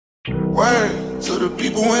Word to the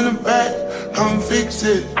people in the back, come fix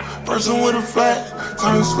it. Person with a flat,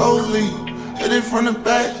 turn slowly, hit it from the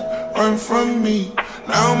back, run from me.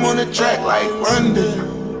 Now I'm on the track like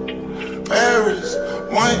London, Paris,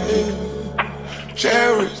 wanted,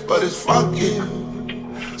 cherished, but it's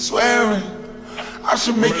fucking, swearing. I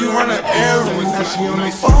should make you run an errand. Now she on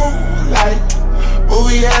the phone like, where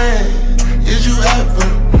we at? Is you ever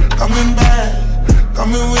coming back?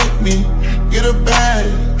 Coming with me, get a bag,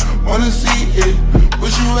 wanna see it.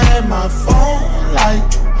 Wish you had my phone like,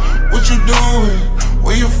 what you doing?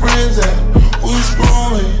 Where your friends at? Who you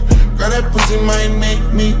screwing? Girl, that pussy might make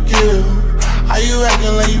me kill. How you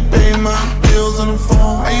acting like you pay my bills on the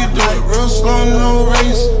phone? How you do it real slow, no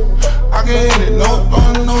race? I can hit it, no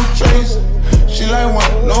bum, no trace. She like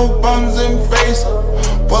want no bums in face.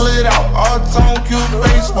 Pull it out, all tone, cute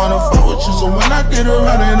face. Wanna fuck with you, so when I get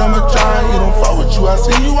around it, I'ma try. You don't fuck with you, I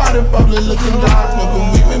see you out in public looking dry. Smoking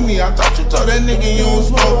weed with me, I thought you told that nigga you don't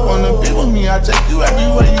smoke. Wanna be with me, I take you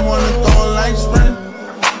everywhere you wanna go like spring.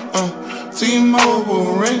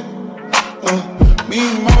 T-Mobile ring, me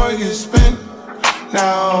more get spent.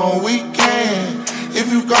 Now we can, if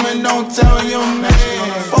you coming, don't tell your man. On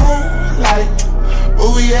the phone like,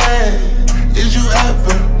 where we at? Is you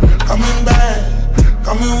ever coming back?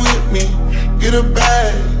 Coming with me, get a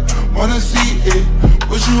bag, wanna see it.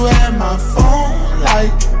 Wish you had my phone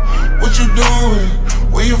like, what you doing?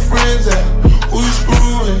 Where your friends at? Who you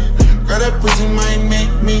screwing? Girl, that pussy might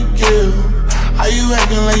make me kill. How you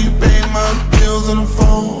acting like you pay my bills on the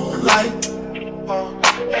phone like,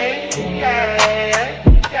 hey, yeah,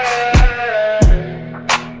 yeah.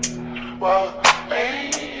 Well, hey,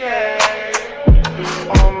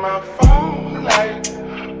 yeah. On my phone like,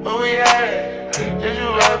 where we at? Did you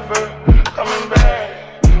ever coming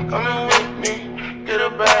back? Coming with me, get a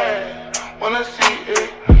bag, wanna see it.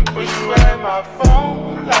 Wish you had my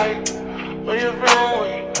phone like, where you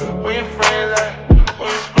doing? Where your friends at? Where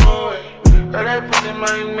you screwing? Girl, that pussy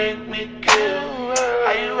might make me kill.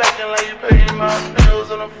 How you acting like you pay my bills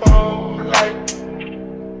on the phone like,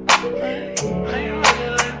 hey,